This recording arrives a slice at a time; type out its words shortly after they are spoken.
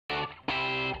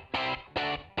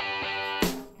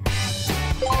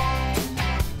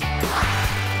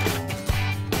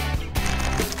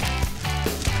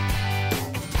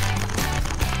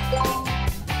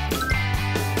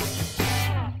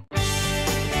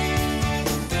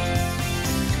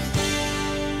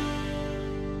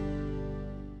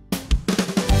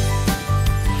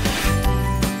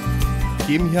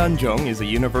Kim Hyun-jung is a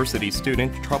university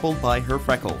student troubled by her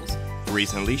freckles.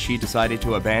 Recently, she decided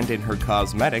to abandon her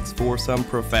cosmetics for some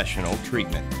professional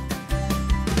treatment.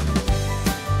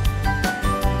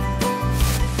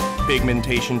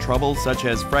 Pigmentation troubles such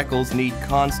as freckles need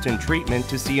constant treatment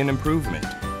to see an improvement.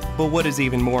 But what is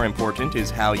even more important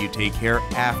is how you take care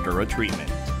after a treatment.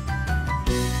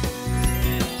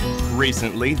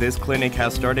 Recently, this clinic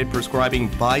has started prescribing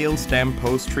BioStem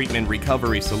post-treatment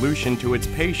recovery solution to its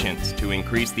patients to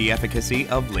increase the efficacy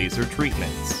of laser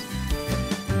treatments.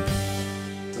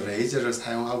 레이저를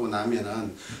사용하고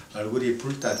나면은 얼굴이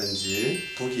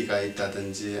붉다든지 부기가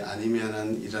있다든지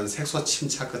아니면은 이런 색소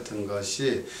침착 같은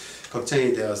것이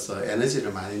걱정이 되어서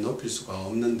에너지를 많이 높일 수가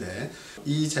없는데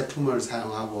이 제품을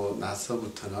사용하고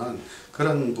나서부터는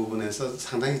그런 부분에서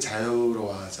상당히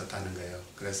자유로워졌다는 거예요.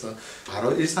 그래서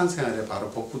바로 일상생활에 바로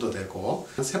복구도 되고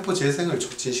세포 재생을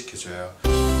촉진시켜줘요.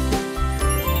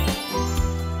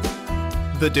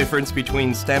 The difference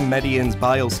between STEM MEDIENS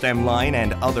BioStem line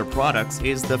and other products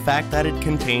is the fact that it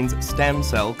contains stem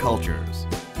cell cultures.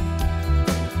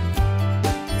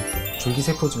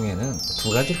 줄기세포 중에는 두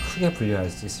가지로 크게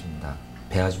분류할 수 있습니다.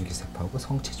 배아줄기세포하고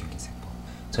성체줄기세포.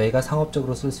 저희가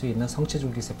상업적으로 쓸 수 있는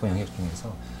성체줄기세포 영역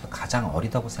중에서 가장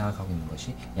어리다고 생각하고 있는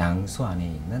것이 양수 안에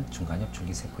있는 중간엽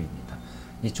줄기세포입니다.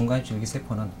 이 중간엽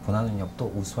줄기세포는 분화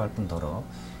능력도 우수할 뿐더러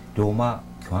료마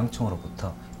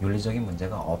교황청으로부터 윤리적인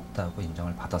문제가 없다고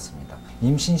인정을 받았습니다.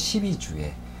 임신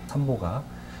 12주에 산모가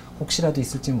혹시라도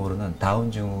있을지 모르는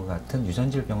다운 증후 같은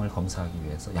유전질병을 검사하기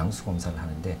위해서 양수 검사를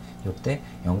하는데 이때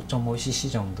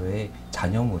 0.5cc 정도의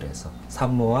잔여물에서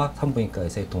산모와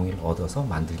산부인과에서의 동의를 얻어서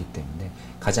만들기 때문에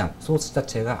가장 소스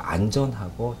자체가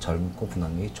안전하고 젊고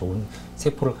분화력이 좋은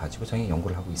세포를 가지고 저희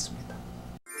연구를 하고 있습니다.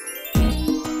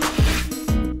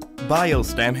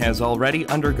 BioStem has already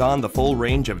undergone the full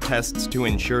range of tests to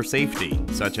ensure safety,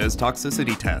 such as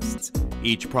toxicity tests.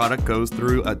 Each product goes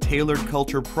through a tailored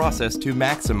culture process to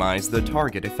maximize the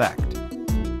target effect.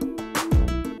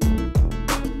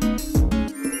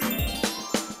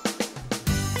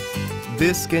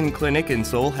 This skin clinic in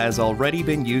Seoul has already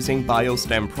been using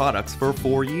BioStem products for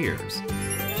 4 years.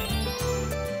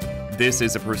 This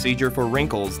is a procedure for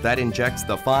wrinkles that injects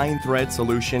the fine thread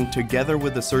solution together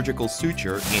with the surgical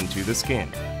suture into the skin.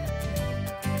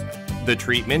 The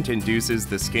treatment induces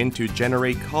the skin to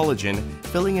generate collagen,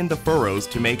 filling in the furrows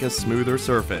to make a smoother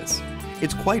surface.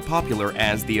 It's quite popular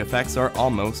as the effects are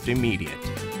almost immediate.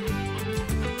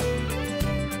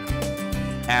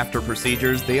 After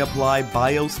procedures, they apply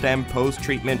BioStem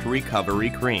post-treatment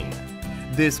recovery cream.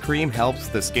 This cream helps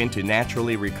the skin to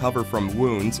naturally recover from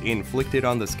wounds inflicted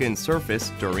on the skin surface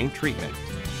during treatment.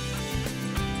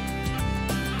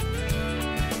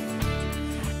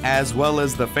 As well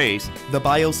as the face, the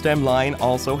BioStem line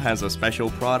also has a special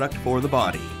product for the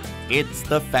body. It's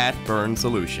the fat burn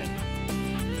solution.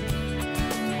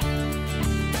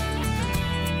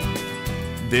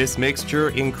 This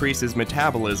mixture increases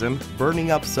metabolism, burning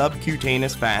up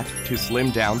subcutaneous fat to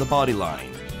slim down the body line.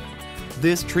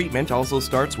 This treatment also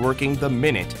starts working the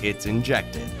minute it's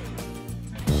injected.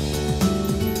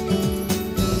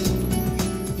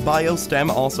 BioStem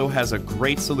also has a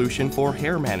great solution for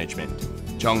hair management.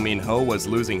 Jung Min-ho was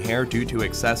losing hair due to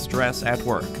excess stress at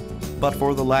work. But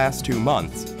for the last 2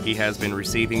 months, he has been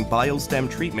receiving BioStem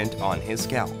treatment on his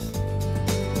scalp.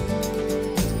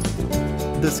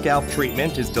 The scalp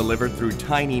treatment is delivered through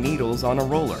tiny needles on a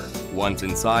roller. Once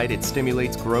inside, it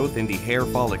stimulates growth in the hair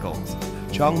follicles.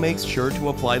 Chung makes sure to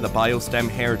apply the BioStem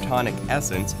hair tonic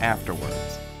essence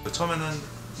afterwards. 처음에는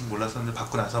몰랐었는데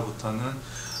받고 나서부터는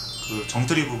그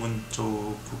정수리 부분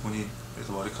쪽 부분이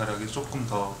그래서 머리카락이 조금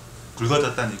더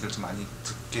굵어졌다는 얘기를 좀 많이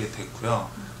듣게 됐고요.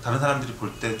 다른 사람들이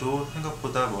볼 때도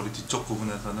생각보다 머리 뒤쪽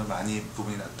부분에서는 많이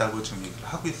부분이 낫다고 지금 얘기를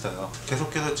하고 있어요.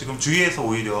 계속해서 지금 주위에서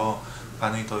오히려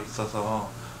반응이 더 있어서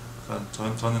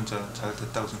저는 잘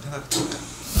됐다고 지금 생각이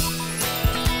들어요.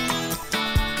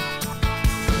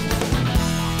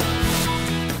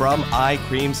 From eye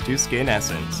creams to skin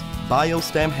essence,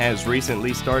 BioStem has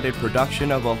recently started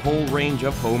production of a whole range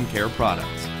of home care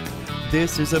products.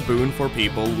 This is a boon for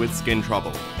people with skin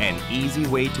trouble, an easy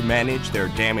way to manage their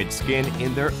damaged skin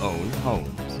in their own homes.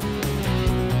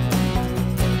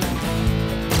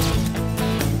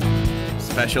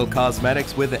 Special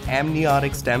cosmetics with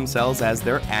amniotic stem cells as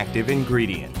their active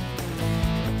ingredient.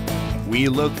 We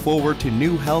look forward to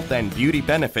new health and beauty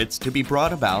benefits to be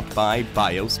brought about by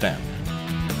BioStem.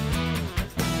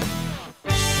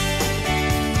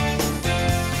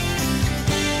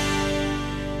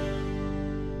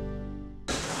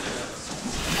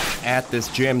 At this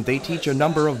gym, they teach a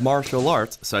number of martial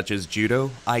arts such as judo,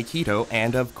 aikido,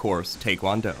 and of course,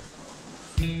 taekwondo.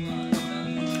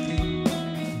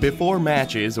 Before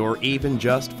matches or even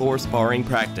just for sparring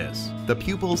practice, the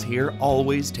pupils here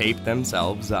always tape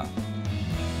themselves up.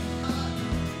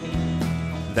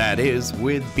 That is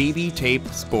with BB Tape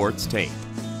sports tape.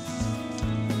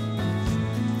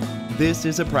 This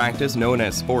is a practice known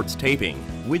as sports taping,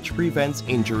 which prevents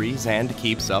injuries and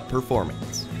keeps up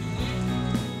performance.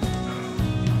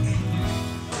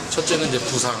 첫째는 이제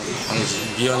부상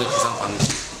방지, 미연의 부상 방지.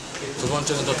 두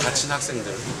번째는 또 다친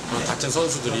학생들, 다친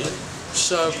선수들이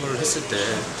시합을 했을 때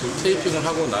테이핑을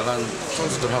하고 나간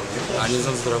선수들하고 아닌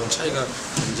선수들하고는 차이가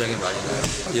굉장히 많이 나요.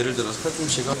 예를 들어서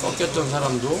팔꿈치가 꺾였던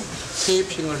사람도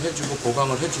테이핑을 해주고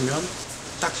보강을 해주면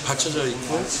딱 받쳐져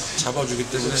있고 잡아주기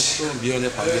때문에 또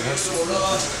미연의 방지를 할 수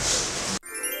있어요.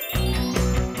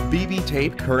 BB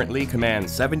tape currently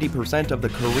commands 70% of the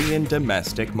Korean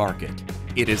domestic market.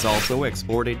 It is also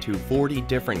exported to 40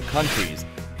 different countries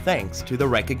thanks to the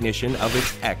recognition of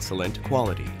its excellent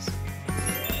qualities.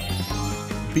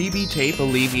 BB tape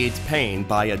alleviates pain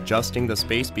by adjusting the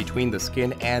space between the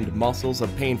skin and muscles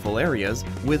of painful areas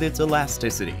with its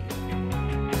elasticity.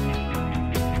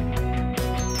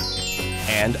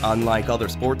 And unlike other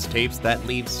sports tapes that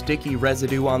leave sticky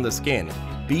residue on the skin,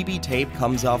 BB tape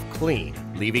comes off clean,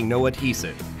 leaving no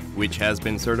adhesive, which has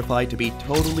been certified to be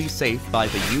totally safe by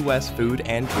the U.S. Food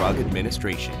and Drug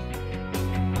Administration.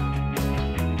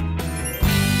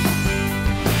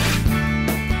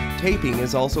 Taping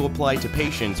is also applied to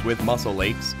patients with muscle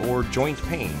aches or joint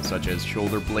pain, such as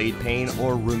shoulder blade pain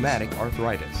or rheumatic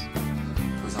arthritis.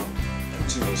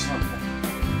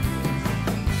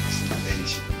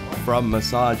 From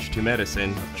massage to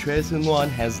medicine, Choi Seung-won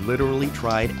has literally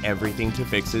tried everything to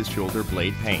fix his shoulder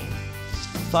blade pain.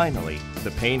 Finally,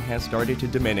 the pain has started to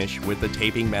diminish with the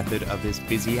taping method of his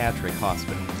physiatric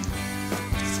hospital.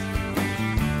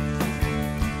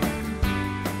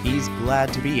 He's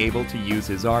glad to be able to use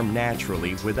his arm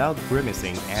naturally without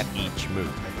grimacing at each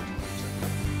move.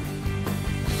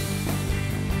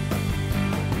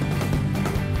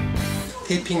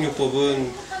 테이핑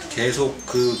요법은 계속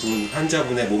그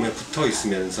환자분의 몸에 붙어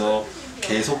있으면서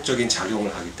계속적인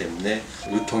작용을 하기 때문에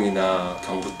요통이나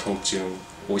경부통증,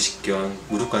 오십견,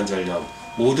 무릎관절염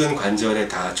모든 관절에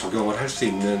다 적용을 할 수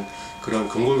있는 그런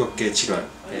근골격계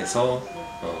질환에서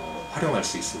활용할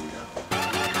수 있습니다.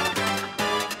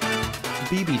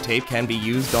 BB tape can be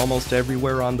used almost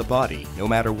everywhere on the body, no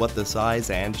matter what the size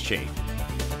and shape.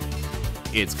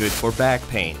 It's good for back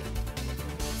pain,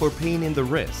 for pain in the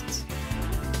wrists,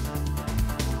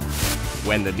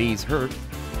 when the knees hurt,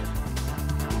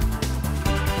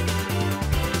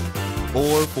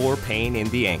 or for pain in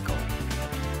the ankle.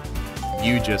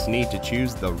 You just need to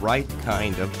choose the right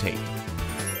kind of tape.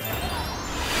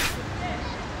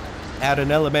 At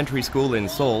an elementary school in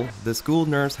Seoul, the school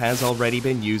nurse has already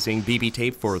been using BB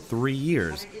tape for 3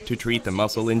 years to treat the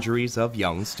muscle injuries of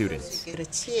young students.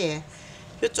 그렇지.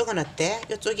 이쪽은 어때?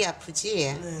 이쪽이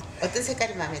아프지? 어떤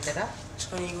색깔이 마음에 들어?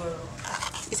 저 이거요.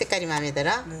 이 색깔이 마음에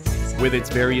들어? With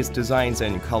its various designs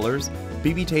and colors,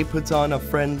 BB tape puts on a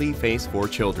friendly face for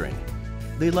children.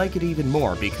 They like it even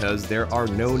more because there are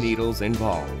no needles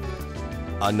involved.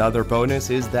 Another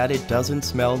bonus is that it doesn't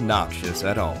smell noxious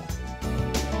at all.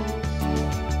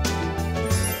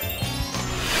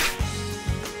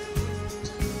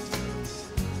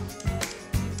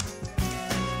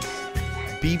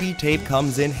 BB tape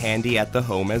comes in handy at the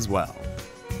home as well.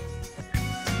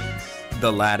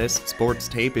 The lattice sports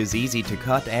tape is easy to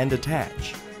cut and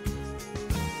attach.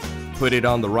 Put it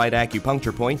on the right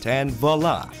acupuncture point and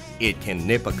voila! It can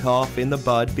nip a cough in the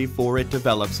bud before it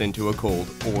develops into a cold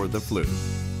or the flu.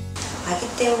 아기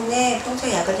때문에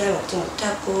평소에 약을 잘 먹지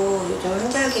못하고 요즘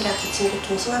환절기라 기침도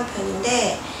좀 심한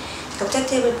편인데 격자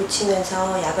테이프를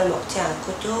붙이면서 약을 먹지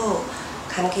않고도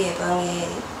감기 예방에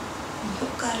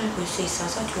효과를 볼 수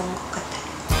있어서 좋은 것 같아요.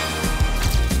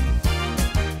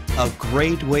 A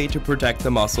great way to protect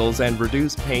the muscles and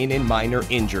reduce pain in minor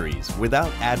injuries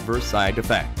without adverse side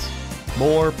effects.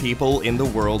 More people in the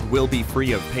world will be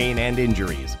free of pain and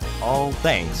injuries, all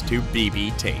thanks to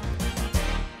BB tape.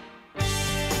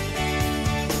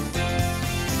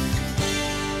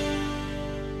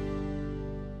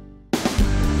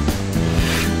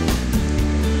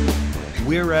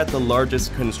 We're at the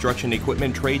largest construction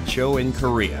equipment trade show in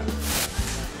Korea.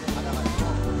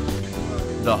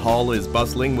 The hall is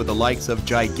bustling with the likes of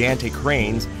gigantic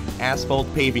cranes,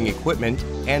 asphalt paving equipment,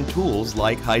 and tools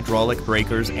like hydraulic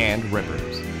breakers and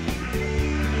rippers.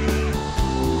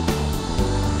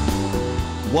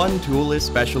 One tool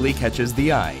especially catches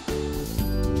the eye.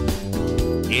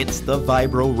 It's the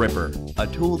Vibro Ripper, a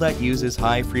tool that uses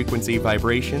high-frequency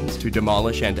vibrations to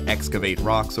demolish and excavate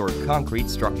rocks or concrete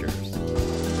structures.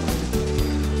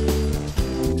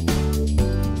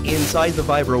 Inside the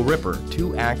Vibro Ripper,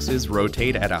 two axes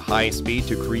rotate at a high speed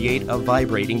to create a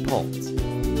vibrating pulse.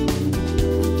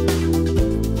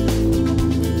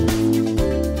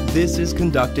 This is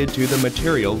conducted to the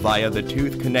material via the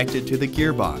tooth connected to the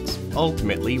gearbox,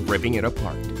 ultimately ripping it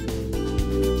apart.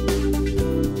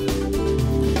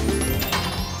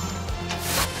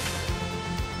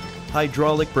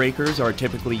 Hydraulic breakers are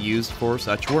typically used for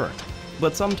such work,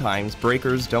 but sometimes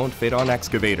breakers don't fit on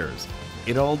excavators.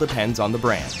 It all depends on the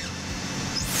brand.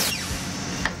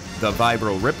 The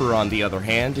Vibro Ripper, on the other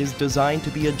hand, is designed to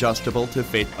be adjustable to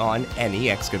fit on any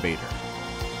excavator.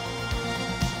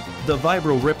 The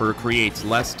Vibro Ripper creates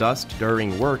less dust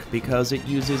during work because it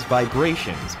uses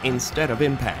vibrations instead of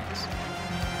impacts.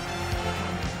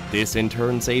 This in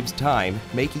turn saves time,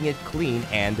 making it clean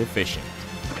and efficient.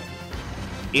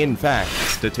 In fact,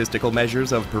 statistical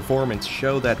measures of performance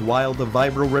show that while the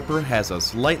Vibro Ripper has a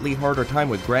slightly harder time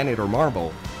with granite or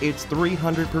marble, it's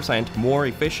 300% more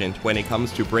efficient when it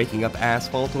comes to breaking up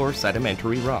asphalt or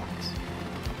sedimentary rocks.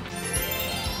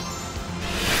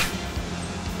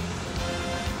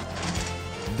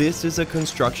 This is a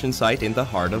construction site in the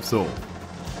heart of Seoul.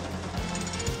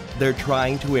 They're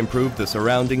trying to improve the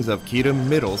surroundings of Kirim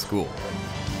Middle School.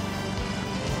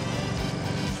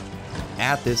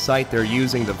 At this site, they're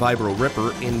using the Vibro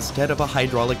Ripper instead of a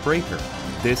hydraulic breaker.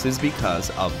 This is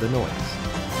because of the noise.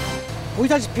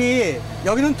 보시다시피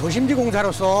여기는 도심지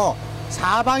공사로서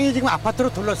사방이 지금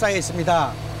아파트로 둘러싸여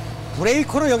있습니다.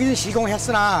 브레이커로 여기는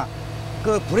시공했으나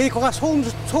그 브레이커가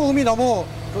소음이 너무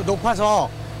높아서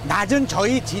낮은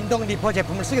저희 진동 리퍼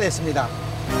제품을 쓰게 됐습니다.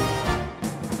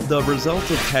 The results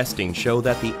of testing show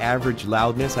that the average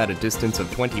loudness at a distance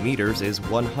of 20 meters is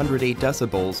 108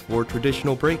 decibels for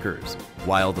traditional breakers,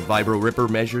 while the Vibro Ripper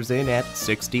measures in at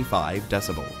 65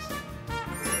 decibels.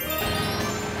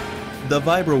 The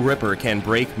Vibro Ripper can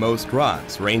break most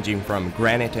rocks, ranging from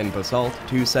granite and basalt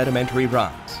to sedimentary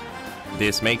rocks.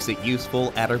 This makes it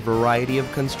useful at a variety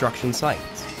of construction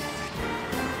sites.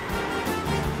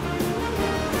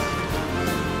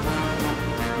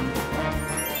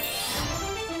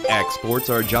 Exports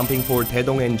are jumping for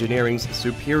Daedong Engineering's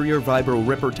superior Vibro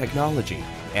Ripper technology,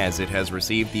 as it has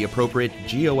received the appropriate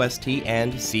GOST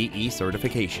and CE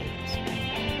certifications.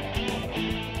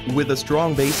 With a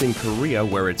strong base in Korea,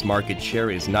 where its market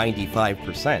share is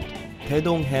 95%,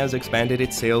 Daedong has expanded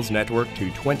its sales network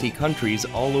to 20 countries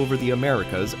all over the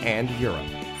Americas and Europe.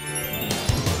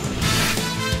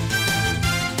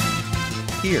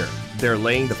 Here, they're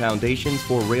laying the foundations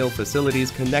for rail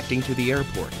facilities connecting to the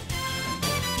airport.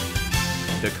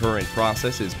 The current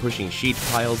process is pushing sheet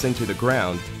piles into the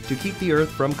ground to keep the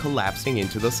earth from collapsing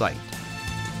into the site.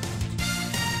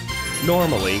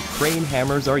 Normally, crane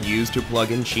hammers are used to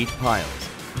plug in sheet piles,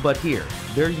 but here,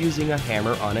 they're using a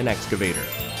hammer on an excavator.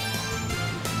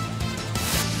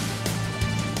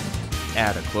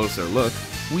 At a closer look,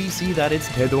 we see that it's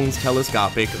Daedong's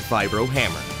telescopic Vibro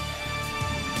hammer.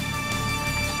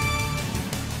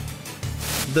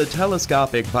 The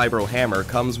telescopic Vibro hammer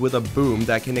comes with a boom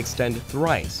that can extend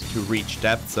thrice to reach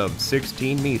depths of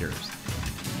 16 meters.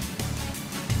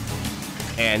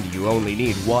 And you only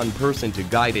need one person to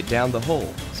guide it down the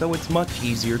hole, so it's much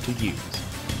easier to use.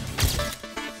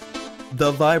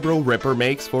 The Vibro Ripper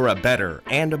makes for a better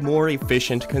and a more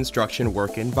efficient construction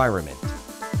work environment.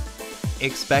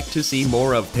 Expect to see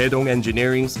more of Daedong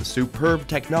Engineering's superb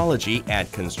technology at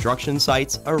construction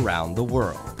sites around the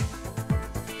world.